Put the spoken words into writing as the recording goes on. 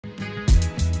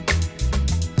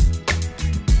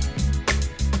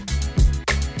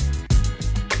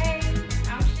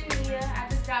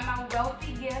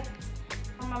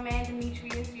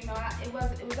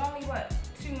only, what,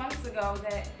 2 months ago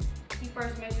that he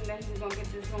first mentioned that he was gonna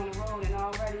get this on the road, and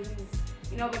already he's,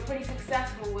 been pretty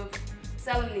successful with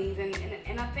selling these.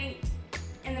 And I think,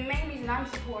 and the main reason I'm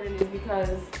supporting is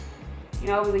because, it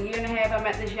was a year and a half I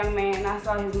met this young man, and I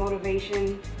saw his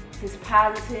motivation, his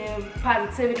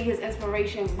positivity, his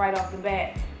inspiration right off the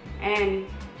bat. And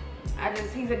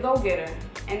he's a go-getter.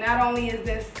 And not only is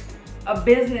this a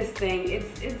business thing,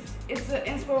 it's an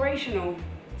inspirational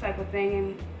type of thing,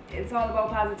 and it's all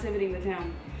about positivity with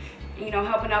him.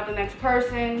 Helping out the next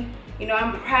person.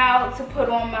 I'm proud to put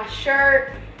on my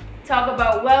shirt, talk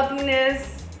about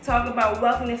wealthiness,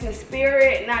 in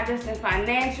spirit, not just in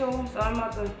financial. So I'm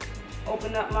about to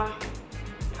open up my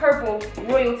purple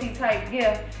royalty type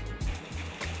gift.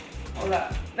 Hold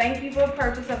up. Thank you for the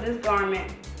purchase of this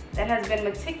garment that has been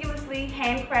meticulously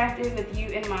handcrafted with you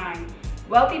in mind.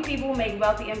 Wealthy people make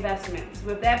wealthy investments.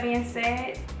 With that being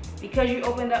said, because you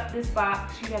opened up this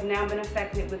box, you have now been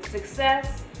affected with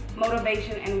success,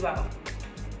 motivation, and wealth.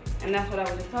 And that's what I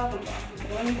was just talking about. So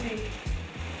let me see.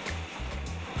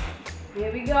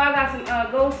 Here we go. I got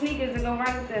some gold sneakers to go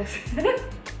right with this.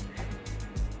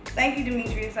 Thank you,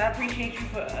 Demetrius. I appreciate you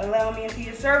for allowing me into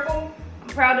your circle. I'm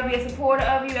proud to be a supporter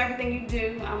of you. Everything you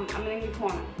do, I'm in your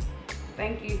corner.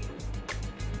 Thank you.